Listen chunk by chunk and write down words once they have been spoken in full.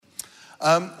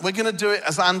We're going to do it,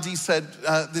 as Andy said,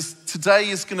 today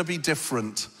is going to be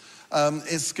different.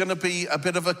 It's going to be a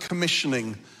bit of a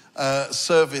commissioning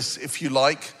service, if you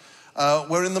like.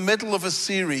 We're in the middle of a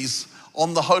series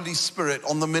on the Holy Spirit,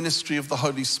 on the ministry of the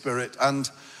Holy Spirit. And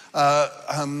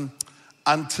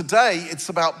today it's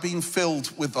about being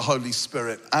filled with the Holy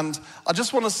Spirit. And I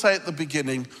just want to say at the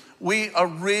beginning, we are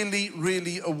really,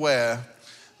 really aware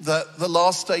that the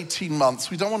last 18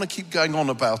 months, we don't want to keep going on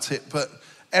about it, but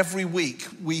every week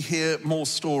we hear more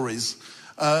stories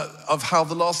of how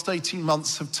the last 18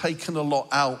 months have taken a lot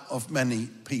out of many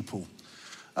people.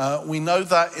 We know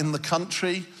that in the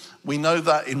country, we know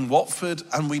that in Watford,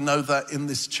 and we know that in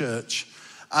this church.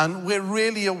 And we're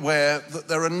really aware that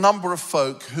there are a number of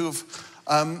folk who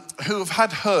have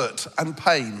had hurt and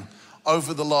pain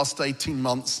over the last 18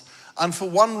 months, and for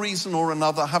one reason or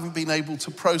another haven't been able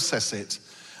to process it.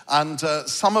 And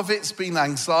some of it's been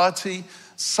anxiety,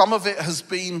 some of it has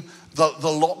been the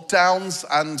lockdowns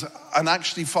and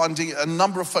actually finding a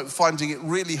number of folk finding it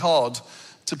really hard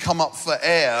to come up for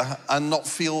air and not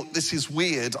feel this is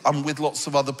weird, I'm with lots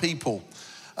of other people.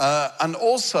 And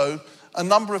also a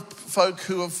number of folk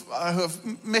who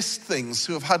have missed things,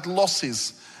 who have had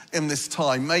losses in this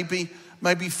time. Maybe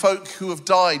folk who have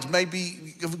died,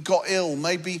 maybe have got ill,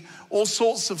 maybe all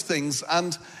sorts of things.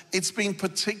 And it's been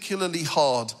particularly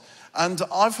hard. And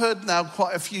I've heard now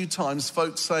quite a few times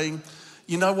folks saying,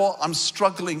 you know what, I'm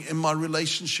struggling in my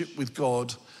relationship with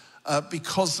God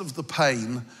because of the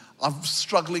pain. I'm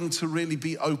struggling to really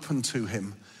be open to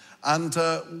him. And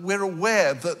we're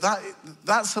aware that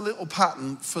that's a little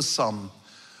pattern for some.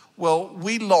 Well,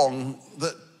 we long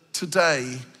that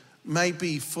today may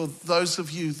be, for those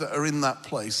of you that are in that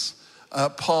place,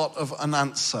 part of an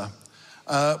answer.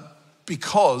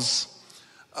 Because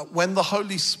when the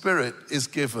Holy Spirit is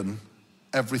given,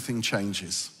 everything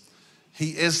changes. He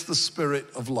is the Spirit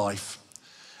of life.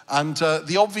 And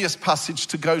the obvious passage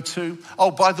to go to,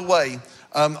 oh, by the way,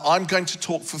 I'm going to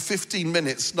talk for 15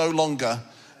 minutes, no longer.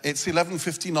 It's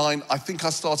 11:59. I think I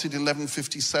started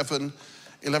 11:57.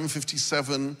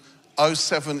 11:57.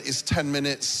 07 is 10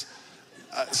 minutes.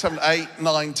 7, 8,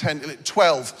 9, 10,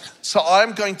 12. So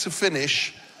I'm going to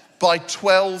finish by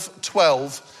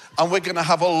 12:12, and we're going to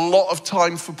have a lot of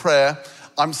time for prayer.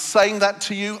 I'm saying that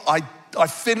to you. I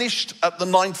finished at the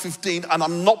 9:15, and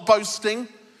I'm not boasting.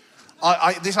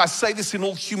 I say this in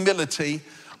all humility.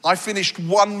 I finished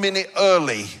 1 minute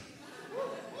early.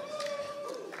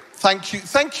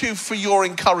 Thank you for your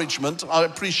encouragement. I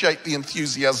appreciate the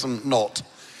enthusiasm not.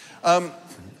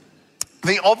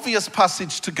 The obvious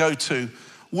passage to go to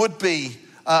would be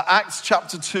Acts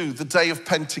chapter 2, the day of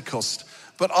Pentecost.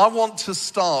 But I want to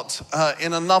start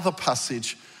in another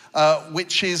passage,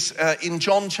 which is in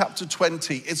John chapter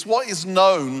 20. It's what is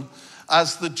known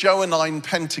as the Johannine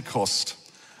Pentecost.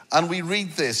 And we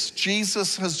read this: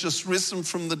 Jesus has just risen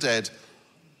from the dead.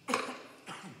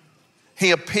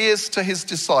 He appears to his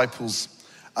disciples.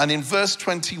 And in verse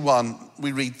 21,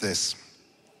 we read this.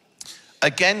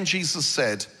 Again, Jesus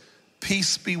said,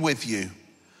 "Peace be with you.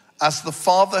 As the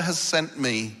Father has sent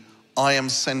me, I am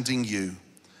sending you."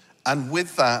 And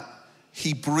with that,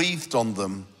 he breathed on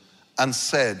them and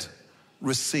said,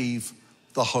 "Receive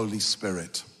the Holy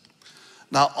Spirit."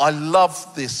 Now, I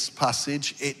love this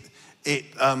passage.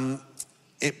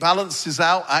 It balances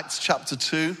out Acts chapter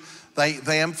 2.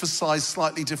 They emphasize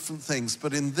slightly different things,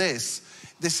 but in this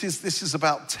is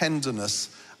about tenderness,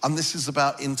 and this is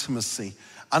about intimacy.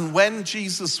 And when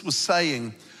Jesus was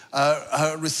saying,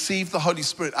 receive the Holy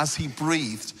Spirit as he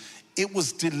breathed, it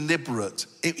was deliberate.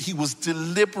 He was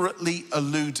deliberately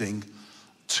alluding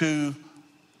to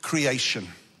creation.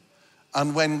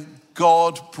 And when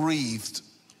God breathed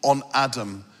on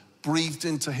Adam, breathed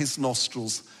into his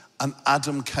nostrils, and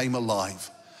Adam came alive.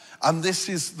 And this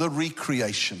is the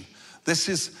recreation. This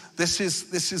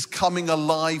is coming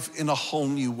alive in a whole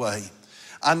new way.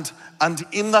 And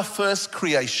in the first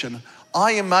creation,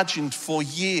 I imagined for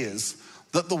years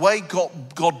that the way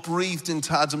God breathed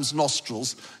into Adam's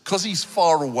nostrils, because he's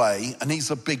far away and he's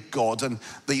a big God, and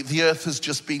the earth has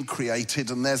just been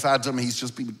created, and there's Adam, he's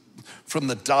just been from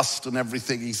the dust and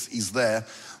everything, he's there,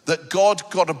 that God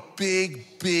got a big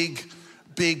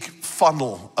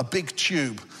funnel, a big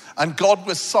tube, and God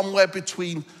was somewhere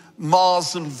between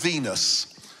Mars and Venus,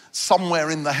 somewhere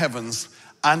in the heavens,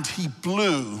 and he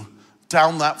blew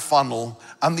down that funnel,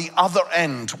 and the other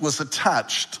end was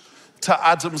attached to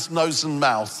Adam's nose and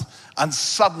mouth, and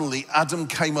suddenly Adam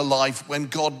came alive when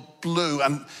God blew,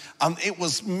 and it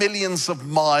was millions of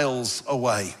miles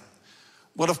away.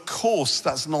 Well, of course,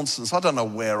 that's nonsense. I don't know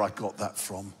where I got that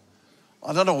from.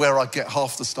 I don't know where I get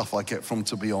half the stuff I get from,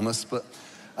 to be honest, but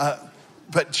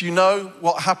But do you know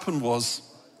what happened was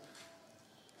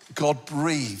God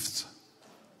breathed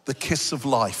the kiss of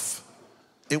life.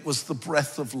 It was the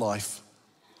breath of life.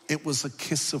 It was a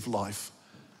kiss of life.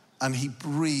 And he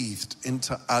breathed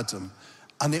into Adam.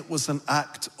 And it was an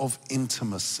act of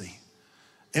intimacy.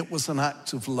 It was an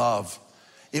act of love.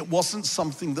 It wasn't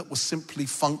something that was simply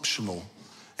functional.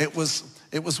 It was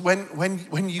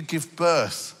when you give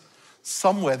birth,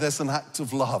 somewhere there's an act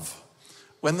of love.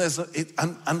 When there's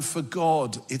and for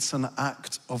God, it's an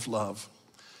act of love.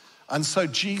 And so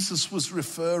Jesus was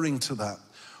referring to that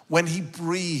when he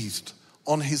breathed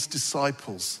on his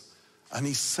disciples and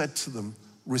he said to them,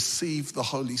 receive the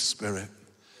Holy Spirit.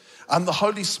 And the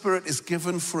Holy Spirit is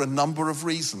given for a number of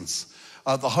reasons.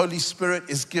 The Holy Spirit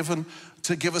is given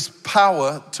to give us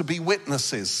power to be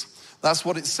witnesses. That's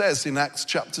what it says in Acts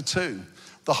chapter 2.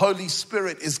 The Holy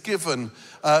Spirit is given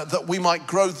that we might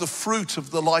grow the fruit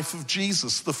of the life of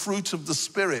Jesus, the fruit of the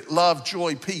Spirit, love,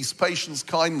 joy, peace, patience,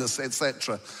 kindness,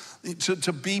 etc.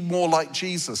 To be more like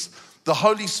Jesus. The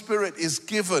Holy Spirit is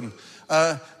given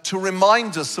to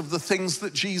remind us of the things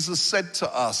that Jesus said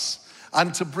to us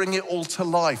and to bring it all to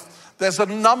life. There's a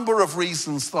number of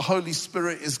reasons the Holy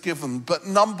Spirit is given, but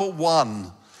number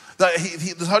one, that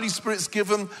the Holy Spirit's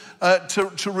given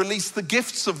to release the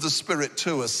gifts of the Spirit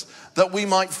to us, that we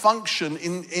might function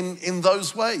in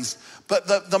those ways. But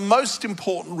the most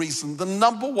important reason, the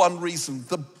number one reason,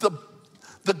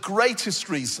 the greatest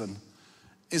reason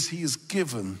is he is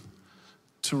given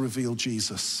to reveal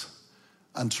Jesus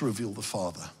and to reveal the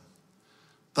Father.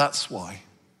 That's why,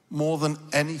 more than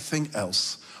anything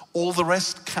else, all the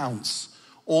rest counts,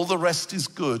 all the rest is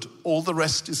good, all the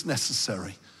rest is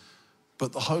necessary.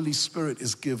 But the Holy Spirit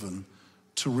is given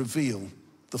to reveal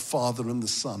the Father and the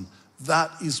Son.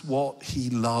 That is what he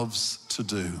loves to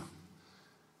do.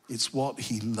 It's what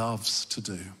he loves to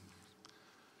do.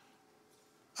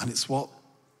 And it's what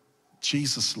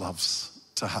Jesus loves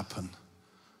to happen.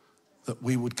 That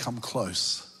we would come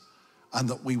close and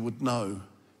that we would know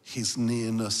his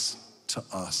nearness to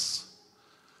us.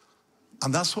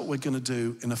 And that's what we're going to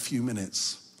do in a few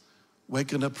minutes. We're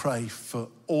going to pray for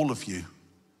all of you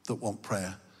that want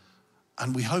prayer.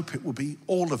 And we hope it will be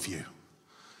all of you.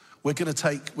 We're going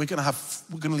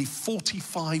to leave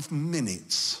 45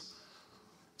 minutes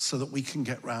so that we can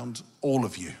get round all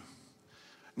of you.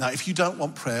 Now, if you don't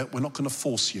want prayer, we're not going to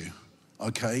force you,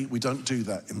 okay? We don't do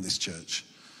that in this church.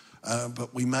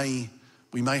 But we may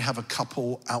have a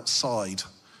couple outside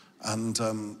and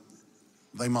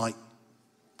they might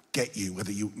get you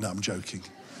whether you, no, I'm joking.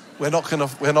 We're not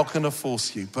going to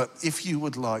force you. But if you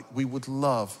would like, we would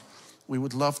love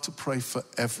to pray for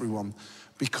everyone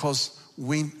because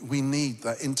we need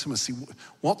that intimacy.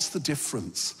 What's the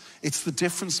difference? It's the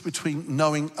difference between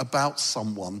knowing about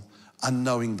someone and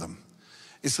knowing them.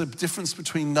 It's the difference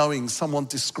between knowing someone,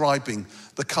 describing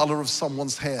the color of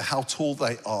someone's hair, how tall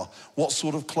they are, what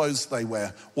sort of clothes they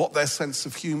wear, what their sense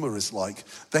of humor is like.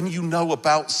 Then you know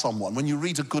about someone. When you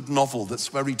read a good novel that's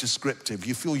very descriptive,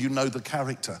 you feel you know the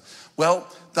character. Well,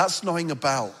 that's knowing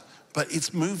about, but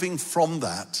it's moving from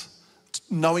that,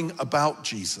 knowing about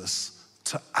Jesus,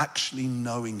 to actually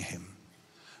knowing him,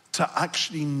 to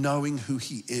actually knowing who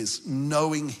he is,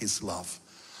 knowing his love.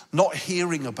 Not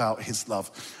hearing about his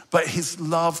love, but his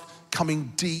love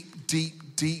coming deep,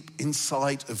 deep, deep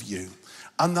inside of you.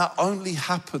 And that only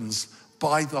happens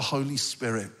by the Holy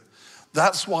Spirit.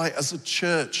 That's why as a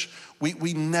church,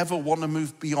 we never want to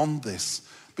move beyond this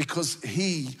because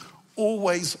he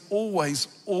always, always,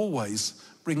 always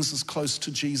brings us close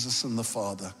to Jesus and the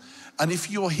Father. And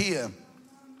if you're here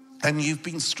and you've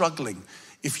been struggling,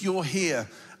 if you're here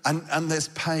and there's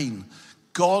pain,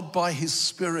 God, by his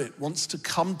Spirit, wants to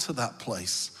come to that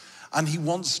place and he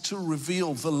wants to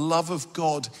reveal the love of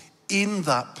God in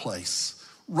that place,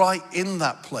 right in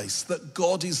that place, that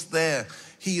God is there.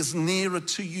 He is nearer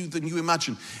to you than you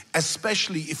imagine,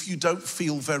 especially if you don't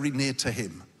feel very near to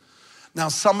him. Now,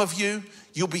 some of you,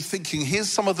 you'll be thinking, here's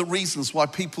some of the reasons why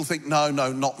people think, no,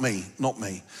 not me.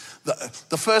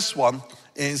 The first one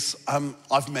is,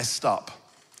 I've messed up.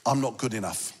 I'm not good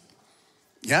enough.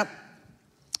 Yeah?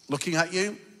 Looking at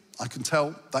you, I can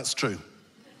tell that's true.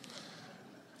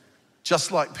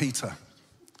 Just like Peter,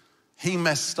 he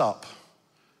messed up,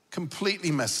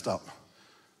 completely messed up.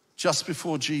 Just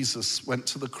before Jesus went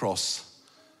to the cross,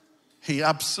 he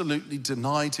absolutely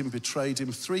denied him, betrayed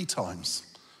him 3 times.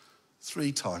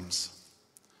 3 times.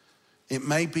 It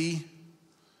may be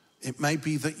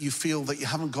that you feel that you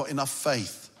haven't got enough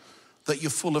faith, that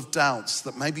you're full of doubts,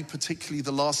 that maybe particularly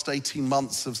the last 18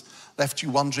 months have left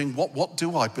you wondering, what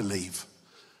do I believe?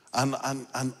 And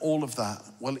all of that.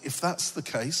 Well, if that's the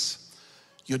case,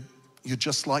 you're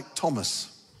just like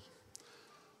Thomas.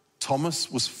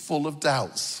 Thomas was full of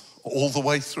doubts all the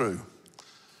way through.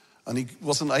 And he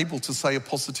wasn't able to say a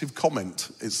positive comment,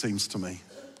 it seems to me.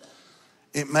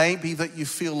 It may be that you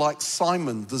feel like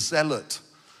Simon the Zealot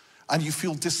and you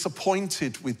feel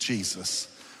disappointed with Jesus.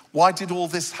 Why did all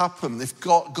this happen? If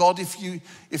God,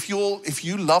 if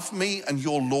you love me and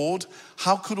you're Lord,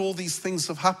 how could all these things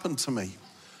have happened to me?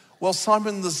 Well,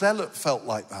 Simon the Zealot felt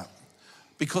like that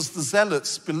because the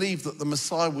Zealots believed that the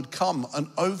Messiah would come and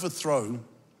overthrow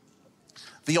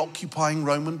the occupying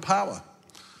Roman power.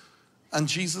 And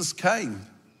Jesus came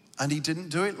and he didn't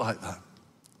do it like that.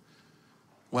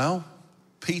 Well,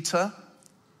 Peter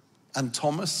and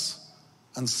Thomas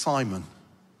and Simon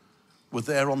were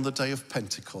there on the day of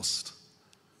Pentecost.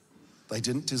 They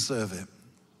didn't deserve it,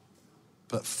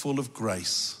 but full of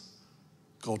grace,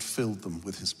 God filled them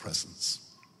with his presence.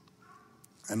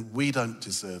 And we don't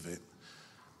deserve it,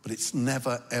 but it's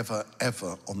never, ever,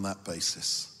 ever on that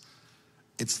basis.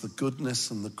 It's the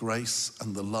goodness and the grace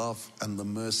and the love and the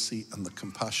mercy and the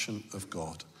compassion of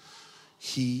God.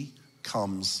 He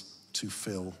comes to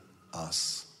fill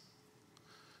us.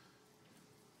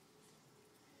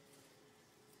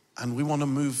 And we want to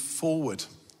move forward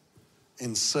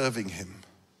in serving him.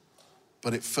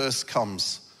 But it first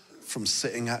comes from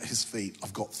sitting at his feet.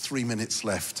 I've got 3 minutes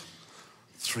left.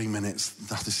 3 minutes.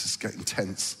 Now this is getting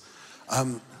tense.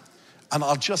 And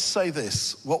I'll just say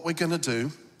this. What we're going to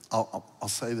do, I'll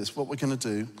say this. What we're going to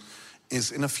do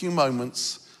is in a few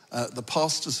moments, the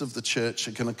pastors of the church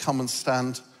are going to come and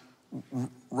stand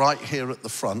right here at the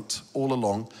front, all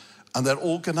along. And they're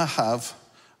all going to have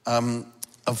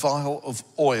a vial of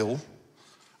oil,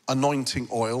 anointing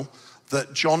oil,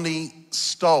 that Johnny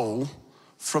stole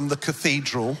from the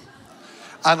cathedral.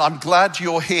 And I'm glad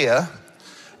you're here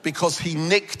because he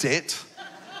nicked it.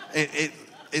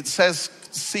 It says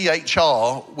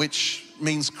CHR, which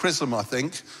means chrism, I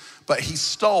think. But he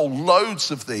stole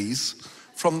loads of these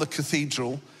from the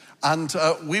cathedral. And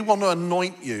we want to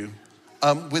anoint you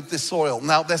with this oil.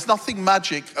 Now, there's nothing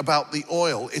magic about the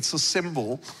oil. It's a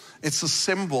symbol. It's a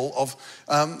symbol of,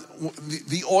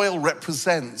 the oil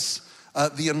represents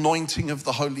the anointing of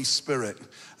the Holy Spirit.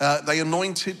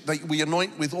 We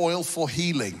anoint with oil for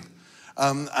healing.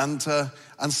 And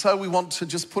so we want to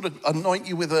just anoint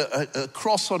you with a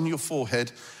cross on your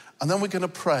forehead. And then we're going to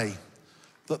pray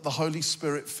that the Holy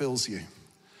Spirit fills you.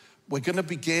 We're going to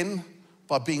begin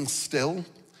by being still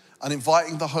and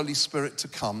inviting the Holy Spirit to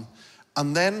come.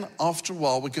 And then after a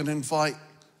while, we're going to invite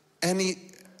any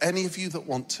of you that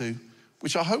want to,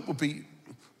 which I hope will be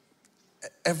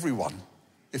everyone,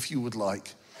 if you would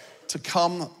like, to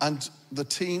come, and the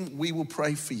team, we will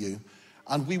pray for you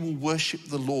and we will worship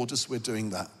the Lord as we're doing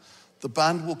that. The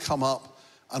band will come up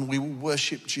and we will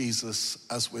worship Jesus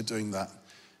as we're doing that.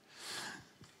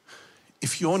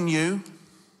 If you're new,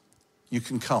 you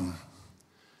can come.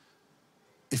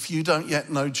 If you don't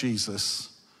yet know Jesus,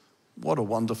 what a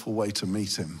wonderful way to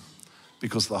meet him,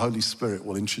 because the Holy Spirit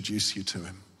will introduce you to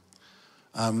him.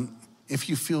 If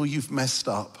you feel you've messed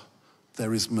up,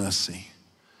 there is mercy.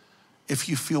 If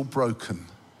you feel broken,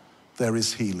 there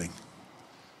is healing.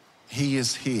 He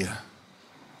is here.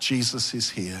 Jesus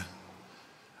is here.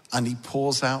 And he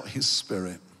pours out his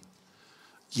Spirit.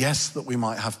 Yes, that we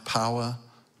might have power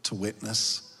to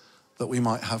witness, that we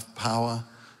might have power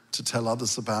to tell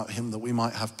others about him, that we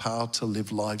might have power to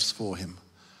live lives for him.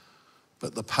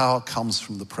 But the power comes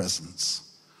from the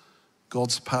presence.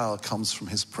 God's power comes from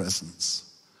his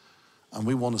presence. And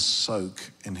we want to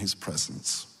soak in his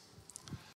presence.